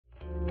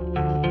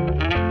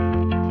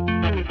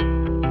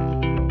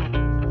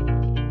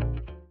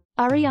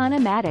Ariana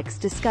Madix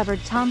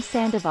discovered Tom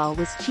Sandoval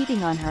was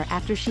cheating on her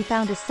after she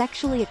found a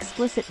sexually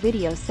explicit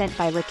video sent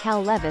by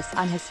Raquel Leviss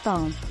on his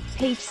phone,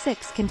 Page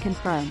 6 can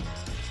confirm.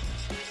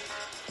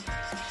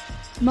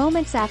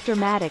 Moments after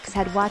Madix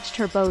had watched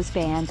her beau's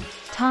band,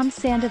 Tom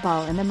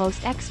Sandoval and the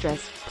Most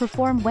Extras,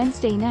 perform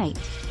Wednesday night,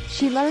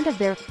 she learned of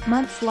their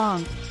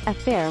months-long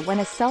affair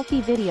when a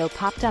selfie video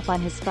popped up on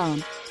his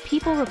phone,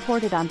 People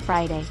reported on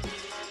Friday.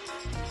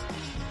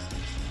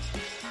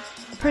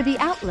 Per the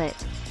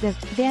outlet, the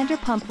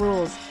Vanderpump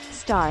Rules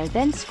star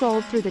then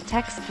scrolled through the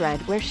text thread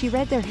where she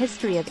read their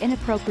history of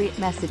inappropriate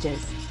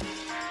messages.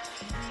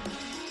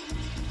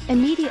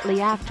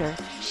 Immediately after,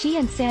 she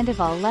and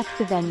Sandoval left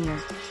the venue.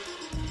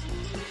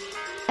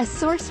 A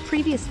source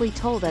previously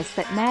told us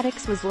that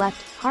Madix was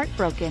left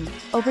heartbroken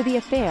over the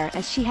affair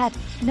as she had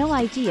no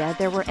idea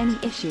there were any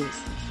issues.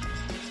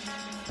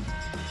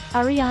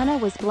 Ariana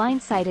was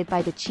blindsided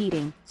by the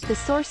cheating, the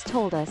source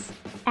told us,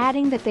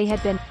 adding that they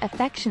had been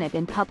affectionate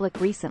in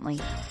public recently.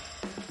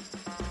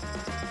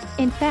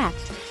 In fact,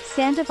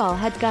 Sandoval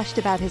had gushed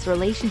about his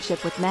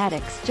relationship with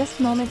Madix just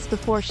moments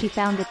before she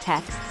found the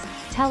texts,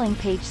 telling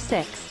Page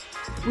 6,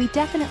 "We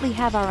definitely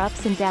have our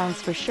ups and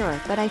downs for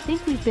sure, but I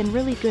think we've been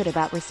really good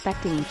about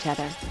respecting each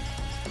other."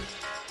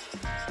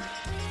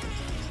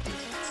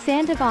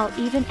 Sandoval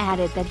even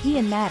added that he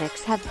and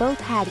Madix have both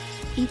had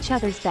each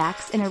other's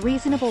backs in a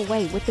reasonable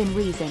way within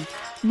reason,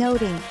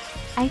 noting,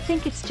 "I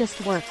think it's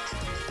just work.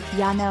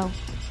 Ya know."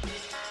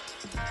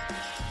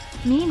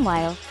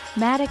 Meanwhile,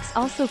 Madix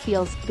also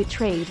feels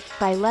betrayed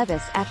by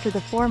Leviss after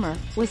the former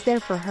was there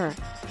for her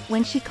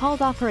when she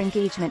called off her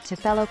engagement to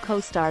fellow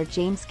co-star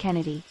James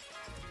Kennedy.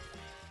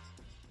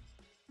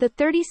 The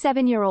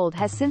 37-year-old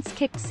has since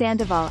kicked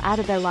Sandoval out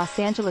of their Los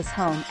Angeles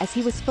home as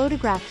he was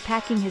photographed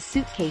packing his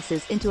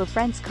suitcases into a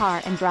friend's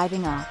car and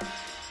driving off.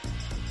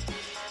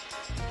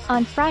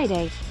 On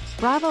Friday,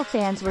 Bravo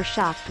fans were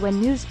shocked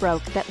when news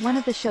broke that one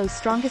of the show's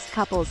strongest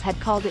couples had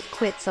called it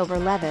quits over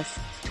Leviss,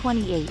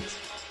 28.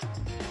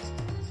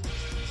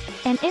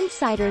 An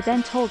insider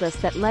then told us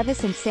that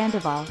Leviss and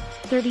Sandoval,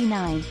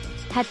 39,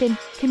 had been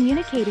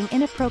communicating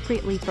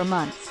inappropriately for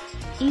months,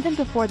 even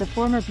before the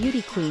former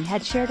beauty queen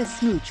had shared a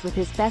smooch with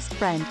his best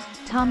friend,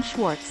 Tom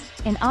Schwartz,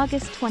 in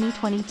August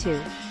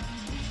 2022.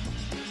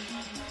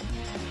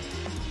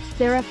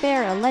 Their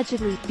affair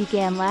allegedly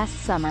began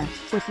last summer,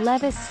 with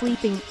Leviss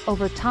sleeping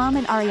over Tom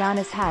and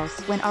Ariana's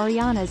house when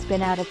Ariana's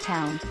been out of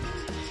town.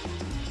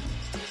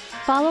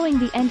 Following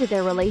the end of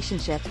their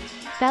relationship,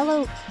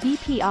 fellow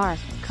VPR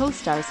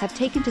co-stars have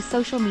taken to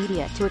social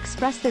media to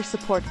express their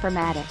support for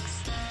Madix.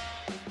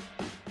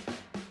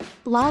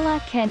 Lala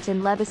Kent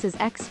and Leviss's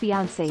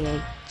ex-fiancé,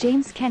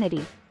 James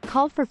Kennedy,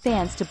 called for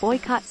fans to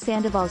boycott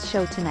Sandoval's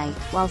show tonight,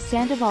 while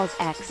Sandoval's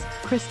ex,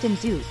 Kristen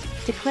Doute,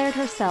 declared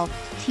herself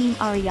Team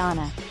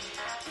Ariana.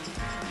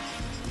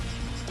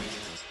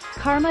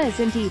 "Karma is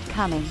indeed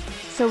coming,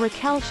 so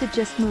Raquel should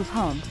just move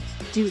home,"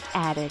 Doute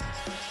added.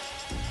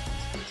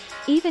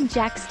 Even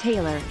Jax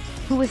Taylor,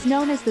 who was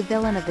known as the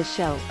villain of the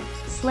show,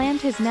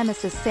 slammed his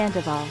nemesis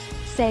Sandoval,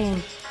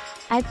 saying,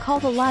 "I've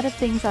called a lot of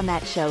things on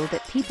that show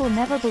that people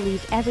never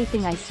believed.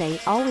 Everything I say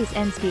always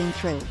ends being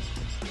true.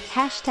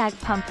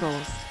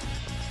 #PumpRules."